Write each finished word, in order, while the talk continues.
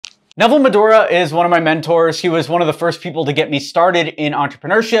Neville Medhora is one of my mentors. He was one of the first people to get me started in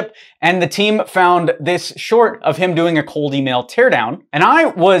entrepreneurship, and the team found this short of him doing a cold email teardown, and I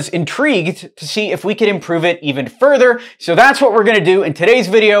was intrigued to see if we could improve it even further. So that's what we're gonna do in today's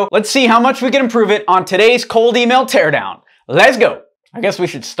video. Let's see how much we can improve it on today's cold email teardown. Let's go. I guess we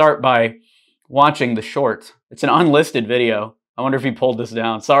should start by watching the short. It's an unlisted video. I wonder if he pulled this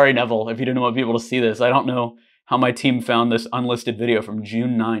down. Sorry, Neville, if you didn't want people to see this. I don't know how my team found this unlisted video from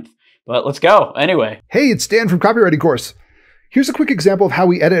June 9th. But let's go, anyway. Hey, it's Dan from Copywriting Course. Here's a quick example of how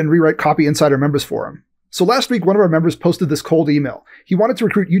we edit and rewrite copy inside our members forum. So last week, one of our members posted this cold email. He wanted to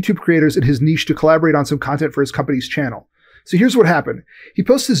recruit YouTube creators in his niche to collaborate on some content for his company's channel. So here's what happened. He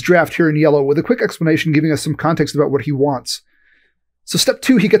posts his draft here in yellow with a quick explanation giving us some context about what he wants. So step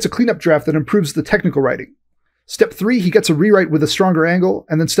 2, he gets a cleanup draft that improves the technical writing. Step 3, he gets a rewrite with a stronger angle.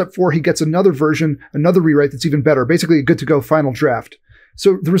 And then step 4, he gets another version, another rewrite that's even better, basically a good to go final draft.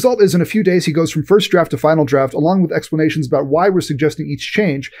 So the result is in a few days, he goes from first draft to final draft, along with explanations about why we're suggesting each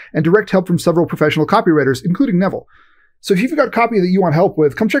change and direct help from several professional copywriters, including Neville. So if you've got copy that you want help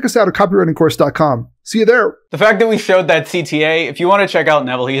with, come check us out at copywritingcourse.com. See you there. The fact that we showed that CTA, if you want to check out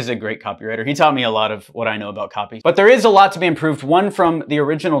Neville, he is a great copywriter. He taught me a lot of what I know about copy. But there is a lot to be improved, one from the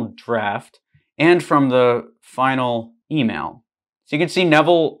original draft and from the final email. So you can see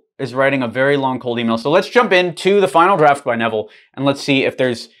Neville is writing a very long cold email. So let's jump into the final draft by Neville and let's see if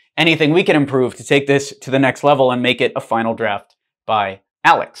there's anything we can improve to take this to the next level and make it a final draft by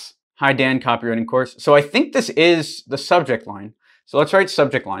Alex. Hi, Dan, Copywriting Course. So I think this is the subject line. So let's write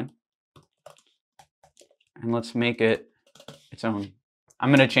subject line and let's make it its own. I'm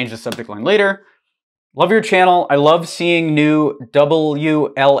going to change the subject line later. Love your channel. I love seeing new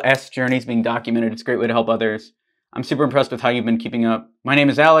WLS journeys being documented. It's a great way to help others. I'm super impressed with how you've been keeping up. My name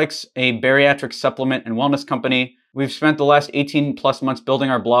is Alex, a bariatric supplement and wellness company. We've spent the last 18 plus months building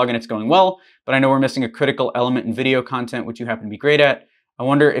our blog and it's going well, but I know we're missing a critical element in video content, which you happen to be great at. I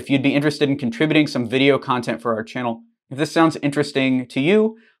wonder if you'd be interested in contributing some video content for our channel. If this sounds interesting to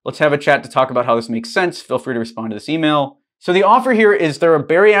you, let's have a chat to talk about how this makes sense. Feel free to respond to this email. So the offer here is they're a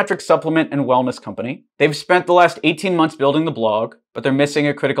bariatric supplement and wellness company. They've spent the last 18 months building the blog, but they're missing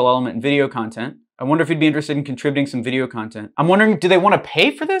a critical element in video content. I wonder if you'd be interested in contributing some video content. I'm wondering, do they want to pay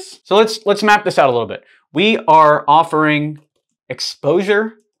for this? So let's map this out a little bit. We are offering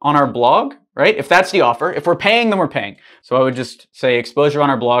exposure on our blog, right? If that's the offer. If we're paying, then we're paying. So I would just say exposure on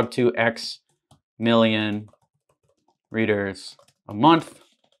our blog to X million readers a month.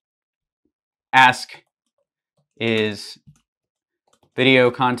 Ask is video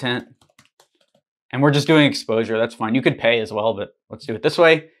content. And we're just doing exposure. That's fine. You could pay as well, but let's do it this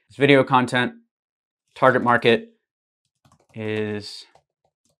way. It's video content. Target market is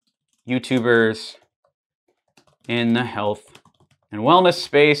YouTubers in the health and wellness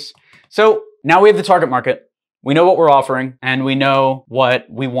space. So now we have the target market. We know what we're offering and we know what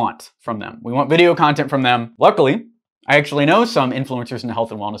we want from them. We want video content from them. Luckily, I actually know some influencers in the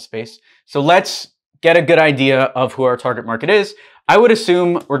health and wellness space. So let's get a good idea of who our target market is. I would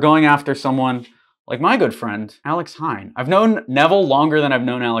assume we're going after someone like my good friend, Alex Hine. I've known Neville longer than I've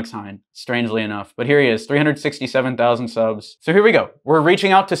known Alex Hine, strangely enough. But here he is, 367,000 subs. So here we go. We're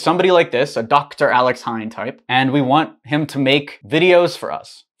reaching out to somebody like this, a Dr. Alex Hine type, and we want him to make videos for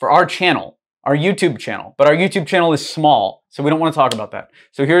us, for our channel, our YouTube channel. But our YouTube channel is small, so we don't want to talk about that.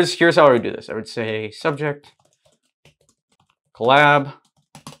 So here's how I would do this. I would say subject, collab,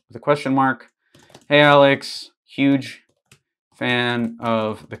 with a question mark. Hey, Alex, huge fan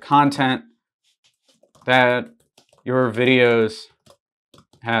of the content that your videos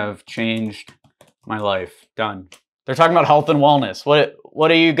have changed my life. Done. They're talking about health and wellness.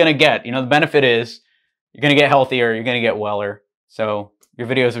 What are you going to get? You know, the benefit is you're going to get healthier, you're going to get weller. So your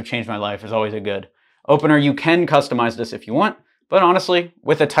videos have changed my life is always a good opener. You can customize this if you want, but honestly,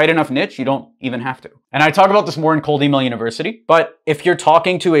 with a tight enough niche, you don't even have to. And I talk about this more in Cold Email University, but if you're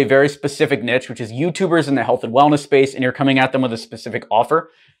talking to a very specific niche, which is YouTubers in the health and wellness space, and you're coming at them with a specific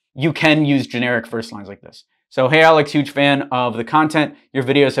offer, you can use generic first lines like this. So, hey, Alex, huge fan of the content. Your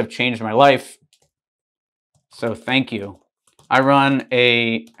videos have changed my life. So thank you. I run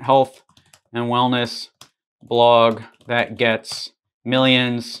a health and wellness blog that gets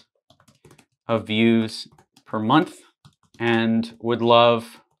millions of views per month and would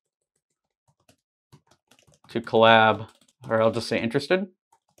love to collab, or I'll just say interested.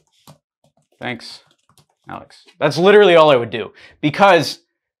 Thanks, Alex. That's literally all I would do because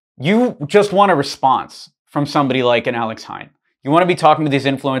you just want a response from somebody like an Alex Hine. You want to be talking to these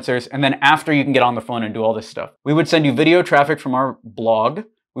influencers, and then after you can get on the phone and do all this stuff. We would send you video traffic from our blog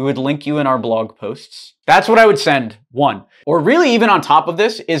We would link you in our blog posts. That's what I would send, one. Or really even on top of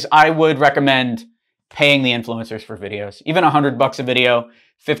this is I would recommend paying the influencers for videos. Even $100 a video,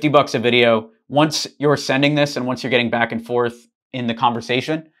 $50 a video. Once you're sending this and once you're getting back and forth in the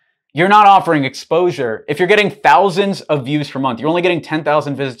conversation, you're not offering exposure. If you're getting thousands of views per month, you're only getting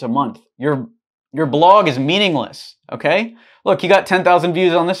 10,000 visits a month. Your blog is meaningless, okay? Look, you got 10,000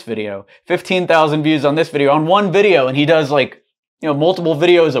 views on this video, 15,000 views on this video, on one video, and he does like, multiple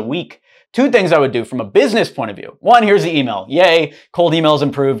videos a week. Two things I would do from a business point of view. One, here's the email. Yay, cold emails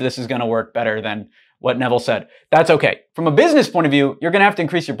improved. This is gonna work better than what Neville said. That's okay. From a business point of view, you're gonna have to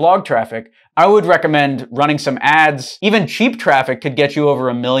increase your blog traffic. I would recommend running some ads. Even cheap traffic could get you over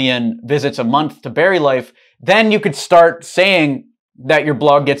 1 million visits a month to Berry Life. Then you could start saying that your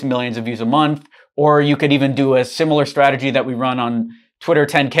blog gets millions of views a month, or you could even do a similar strategy that we run on Twitter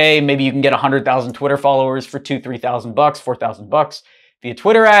 10K. Maybe you can get 100,000 Twitter followers for $2,000, $3,000, $4,000 via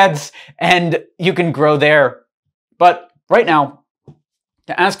Twitter ads, and you can grow there. But right now,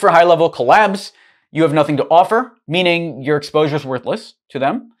 to ask for high-level collabs, you have nothing to offer, meaning your exposure is worthless to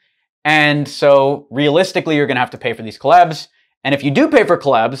them. And so realistically, you're gonna have to pay for these collabs. And if you do pay for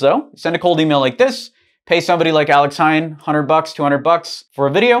collabs though, send a cold email like this, pay somebody like Alex Hine, $100, $200 for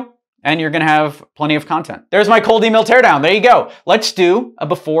a video, and you're gonna have plenty of content. There's my cold email teardown, there you go. Let's do a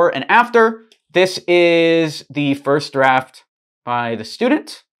before and after. This is the first draft by the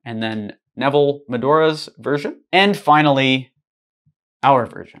student, and then Neville Medhora's version, and finally, our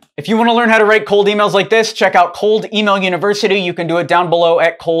version. If you want to learn how to write cold emails like this, check out Cold Email University. You can do it down below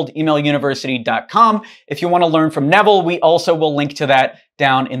at coldemailuniversity.com. If you want to learn from Neville, we also will link to that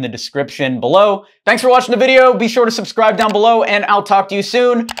down in the description below. Thanks for watching the video. Be sure to subscribe down below, and I'll talk to you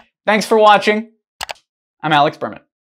soon. Thanks for watching. I'm Alex Berman.